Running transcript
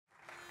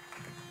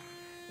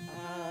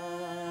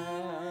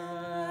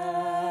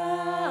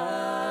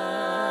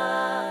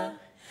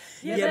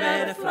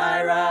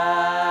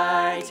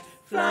fly right,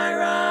 fly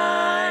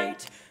right.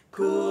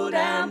 Cool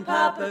down,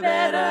 Papa,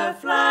 better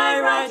fly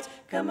right.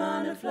 Come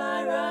on and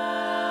fly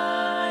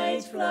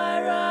right,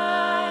 fly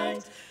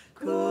right.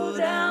 Cool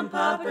down,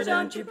 Papa,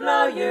 don't you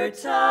blow your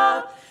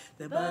top.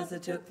 The buzzer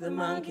took the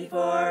monkey for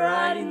a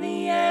ride in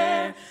the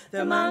air.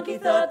 The monkey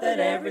thought that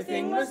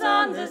everything was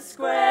on the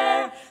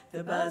square.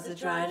 The buzzer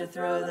tried to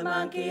throw the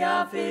monkey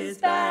off his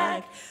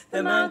back.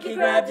 The monkey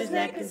grabbed his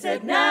neck and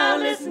said, now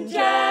listen,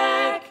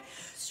 Jack.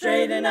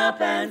 Straighten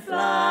up and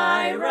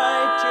fly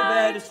right. You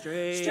better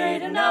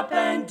straighten up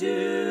and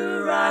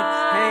do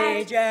right.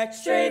 Hey, Jack,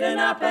 straighten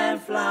up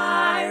and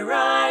fly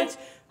right.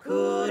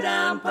 Cool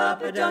down,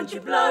 Papa, don't you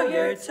blow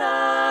your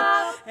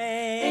top.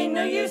 Ain't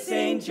no use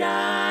in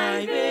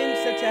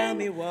jiving, so tell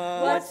me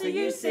what's the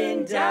use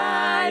in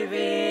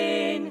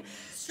diving?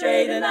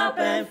 Straighten up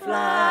and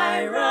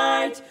fly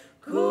right.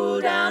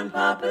 Cool down,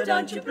 Papa,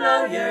 don't you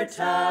blow your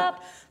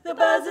top. The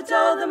buzzer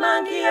told the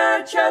monkey,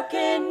 you're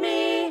choking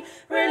me.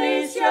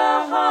 Release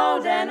your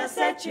hold and I'll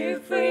set you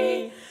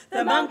free.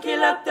 The monkey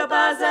looked the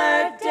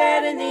buzzer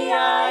dead in the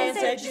eye and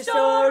said, your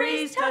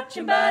story's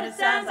touching, but it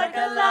sounds like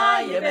a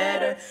lie. You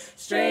better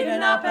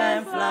straighten up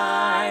and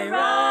fly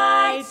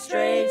right.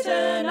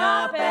 Straighten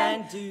up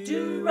and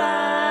do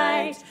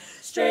right.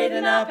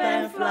 Straighten up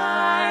and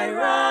fly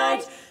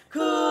right.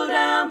 Cool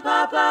down,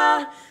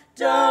 Papa.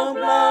 Don't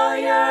blow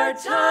your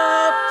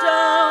top.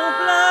 Don't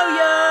blow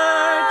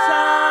your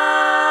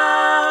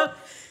top.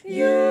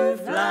 You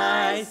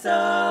fly so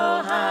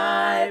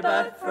high,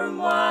 but from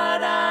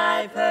what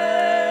I've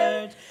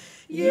heard,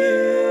 you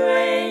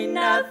ain't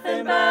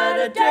nothing but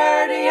a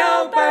dirty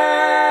old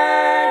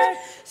bird.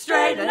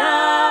 Straighten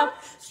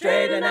up